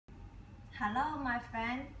Hello, my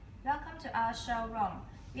friend. Welcome to our showroom.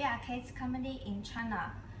 We are Kaitze company in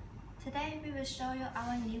China. Today, we will show you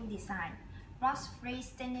our new design, rust-free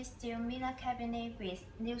stainless steel mirror cabinet with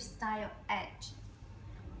new style edge.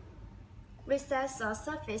 Recessed or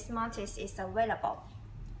surface mounted is available.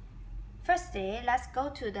 Firstly, let's go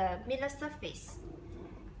to the mirror surface.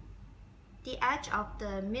 The edge of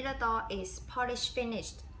the mirror door is polished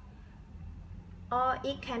finished, or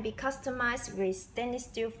it can be customized with stainless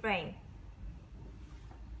steel frame.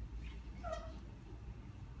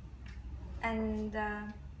 And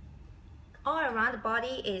all around the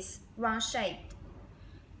body is round shaped.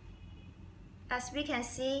 As we can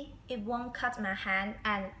see, it won't cut my hand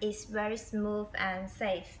and is very smooth and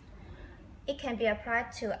safe. It can be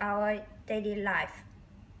applied to our daily life.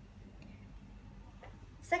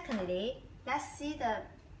 Secondly, let's see the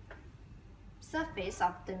surface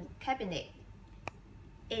of the cabinet.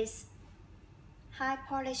 It's high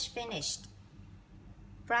polish finished,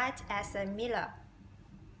 bright as a mirror.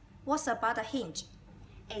 What's about the hinge?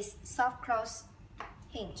 It's soft close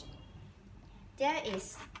hinge. There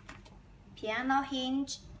is piano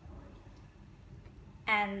hinge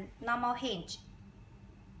and normal hinge.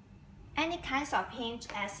 Any kinds of hinge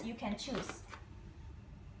as you can choose.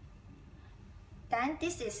 Then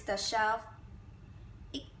this is the shelf.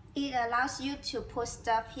 It allows you to put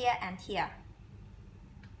stuff here and here.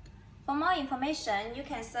 For more information, you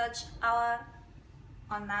can search our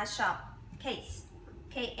online shop, Kaitze,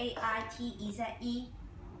 Kaitze,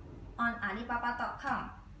 on Alibaba.com.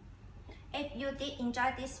 If you did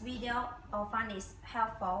enjoy this video or find it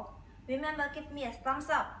helpful, remember give me a thumbs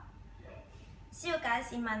up. See you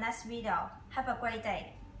guys in my next video. Have a great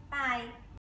day. Bye.